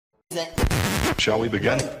Shall we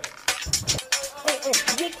begin?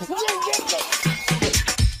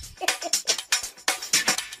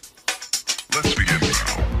 Let's begin now.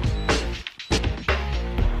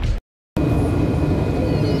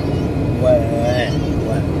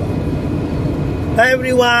 Hi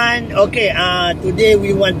everyone. Okay, today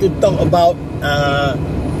we want to talk about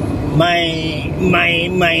my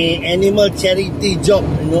animal charity job,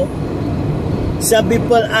 you know. Some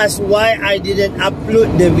people ask why I didn't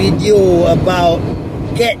upload the video about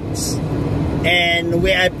cats and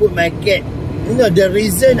where I put my cat. You know, the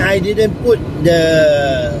reason I didn't put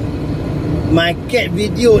my cat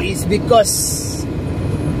video is because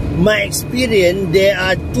my experience, there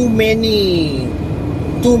are too many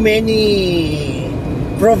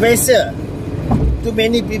professor, too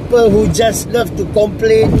many people who just love to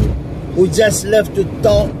complain, who just love to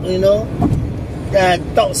talk, you know.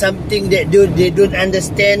 Talk something that they don't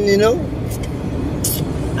understand, you know.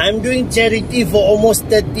 I'm doing charity for almost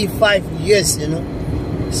 35 years, you know.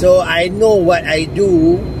 So I know what I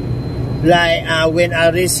do. Like when I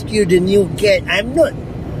rescue the new cat, I'm not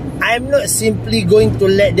simply going to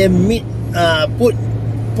let them meet, put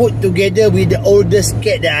together with the oldest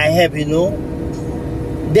cat that I have, you know.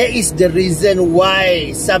 That is the reason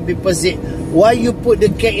why some people say, why you put the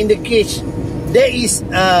cat in the cage? There is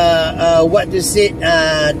what to say,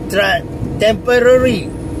 temporary.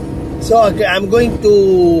 So okay, I'm going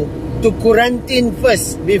to quarantine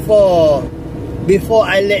first before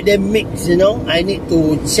I let them mix, you know. I need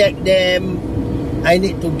to check them. I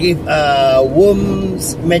need to give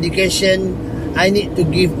worms medication. I need to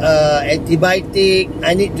give antibiotic.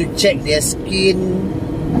 I need to check their skin.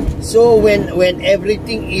 So when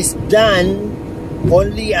everything is done,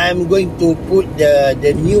 only I'm going to put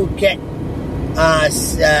the new cat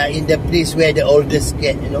in the place where the oldest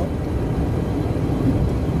cat, you know.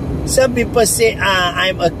 Some people say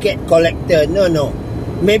I'm a cat collector. No.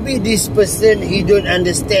 Maybe this person, he don't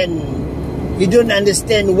understand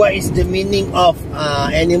what is the meaning of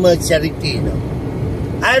animal charity, you know.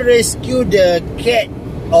 I rescue the cat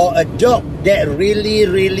or a dog that really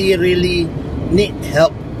need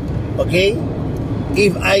help. Okay,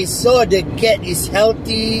 if I saw the cat is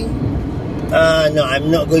healthy, no,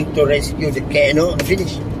 I'm not going to rescue the cat. No,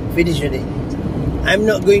 finish already. I'm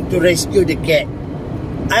not going to rescue the cat.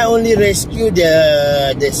 I only rescue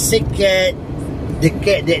the sick cat, the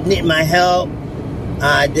cat that need my help,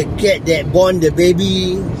 the cat that born the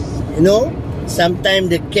baby. You know, sometimes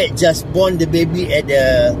the cat just born the baby at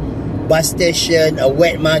the bus station, a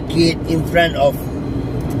wet market, in front of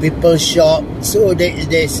people's shop. So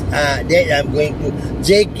that I'm going to.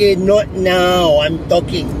 JK, not now. I'm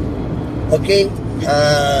talking. Okay,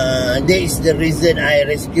 that is the reason I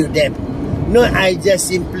rescue them. No, I just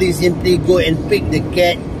simply go and pick the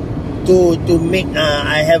cat to make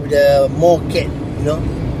I have the more cat. You know,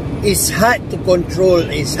 it's hard to control.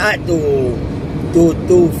 It's hard to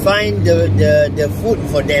find the food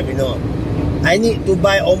for them. You know, I need to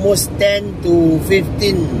buy almost 10 to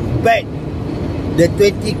 15 bag, the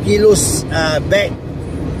 20 kilos bag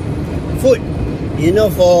food. You know,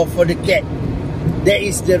 for the cat. That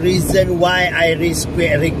is the reason why I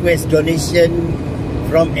request donation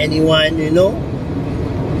from anyone, you know.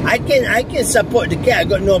 I can support the cat, I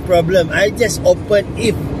got no problem. I just open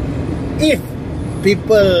if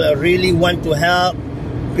people really want to help,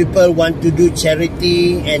 people want to do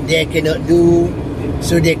charity and they cannot do,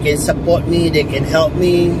 so they can support me, they can help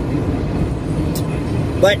me.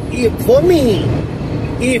 But if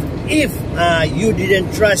you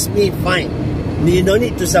didn't trust me, fine. You don't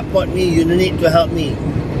need to support me, you don't need to help me.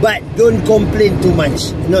 But don't complain too much,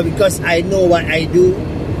 you know, because I know what I do.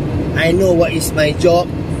 I know what is my job.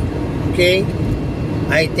 Okay,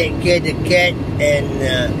 I take care of the cat, and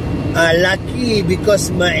lucky because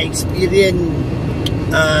my experience,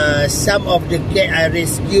 some of the cat I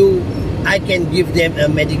rescue, I can give them a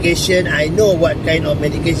medication. I know what kind of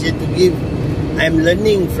medication to give. I'm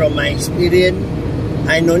learning from my experience.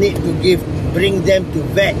 I no need to bring them to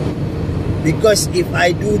vet. Because if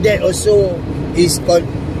I do that also, it's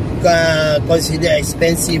considered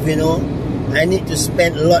expensive, you know. I need to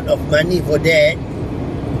spend a lot of money for that.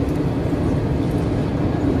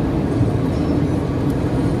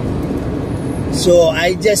 So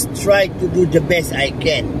I just try to do the best I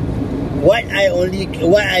can. What I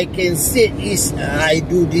can say is I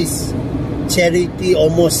do this charity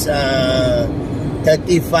almost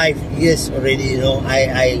 35 years already, you know.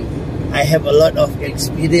 I have a lot of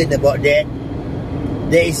experience about that.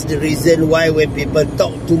 That is the reason why when people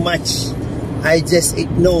talk too much, I just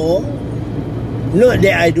ignore. Not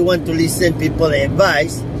that I don't want to listen people's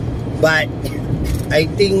advice, but I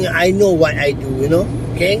think I know what I do, you know.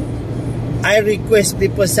 Okay, I request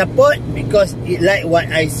people support because like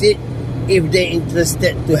what I said, if they're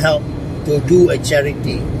interested to help to do a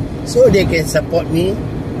charity, so they can support me,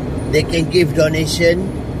 they can give donation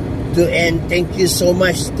to, and thank you so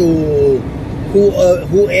much to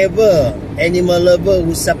whoever animal lover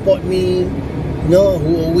who support me, who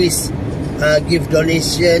always give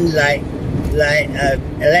donation, like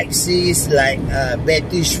Alexis, like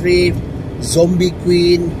Betty Shreve, Zombie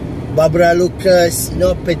Queen, Barbara Lucas,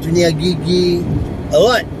 Petunia Gigi, a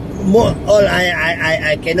lot more. All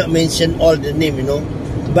I cannot mention all the name,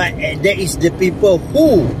 but there is the people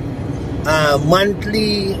who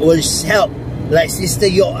monthly will help, like Sister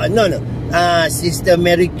Sister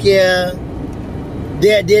Mary Care.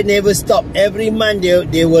 They never stop. Every month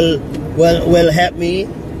they will help me.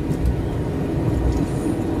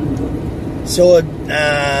 So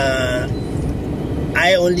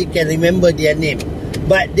I only can remember their name,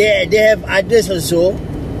 but they have others also.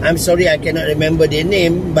 I'm sorry, I cannot remember their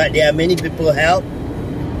name, but there are many people help.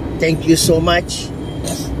 Thank you so much.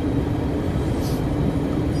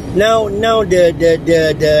 Now the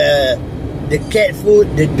cat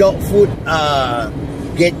food, the dog food are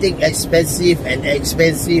getting expensive and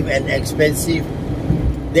expensive and expensive.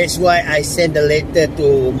 That's why I sent a letter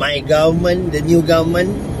to my government, the new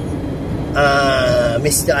government,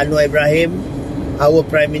 Mr. Anwar Ibrahim, our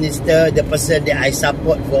Prime Minister, the person that I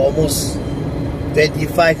support for almost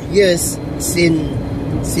 25 years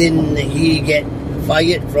since he get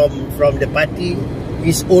fired from the party,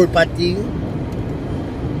 his old party.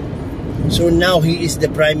 So now he is the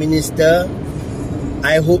Prime Minister.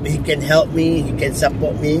 I hope he can help me, he can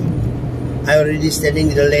support me. I already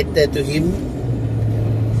sending the letter to him.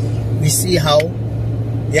 We see how,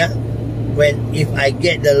 if I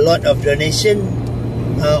get a lot of donation,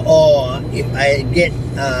 or if I get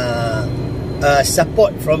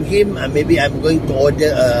support from him, maybe I'm going to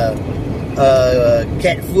order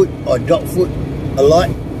cat food or dog food a lot,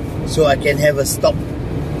 so I can have a stock.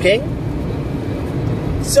 Okay.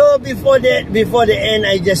 So before the end,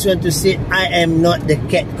 I just want to say I am not the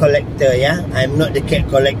cat collector. I'm not the cat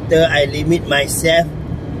collector. I limit myself.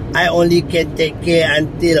 I only can take care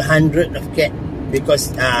until 100 of cat,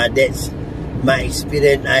 because that's my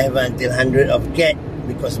experience. I have until 100 of cat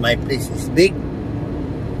because my place is big,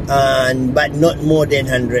 but not more than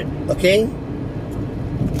 100. Okay.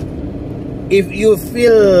 If you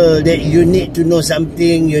feel that you need to know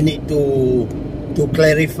something, you need to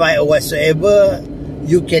clarify or whatsoever,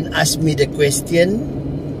 you can ask me the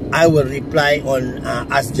question. I will reply on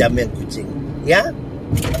Ask Jamil Kuching.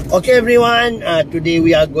 Okay, everyone. Today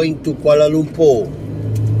we are going to Kuala Lumpur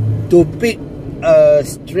to pick a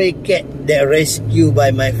stray cat that rescued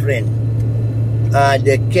by my friend.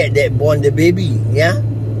 The cat that born the baby.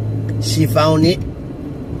 She found it,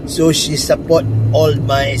 so she support all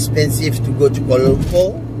my expenses to go to Kuala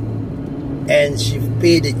Lumpur, and she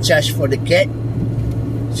paid the charge for the cat.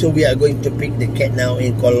 So we are going to pick the cat now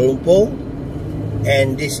in Kuala Lumpur,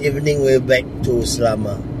 and this evening we're back to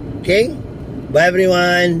SELAMA. Okay, bye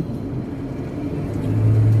everyone.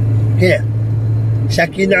 Here,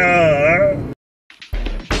 Shaki March.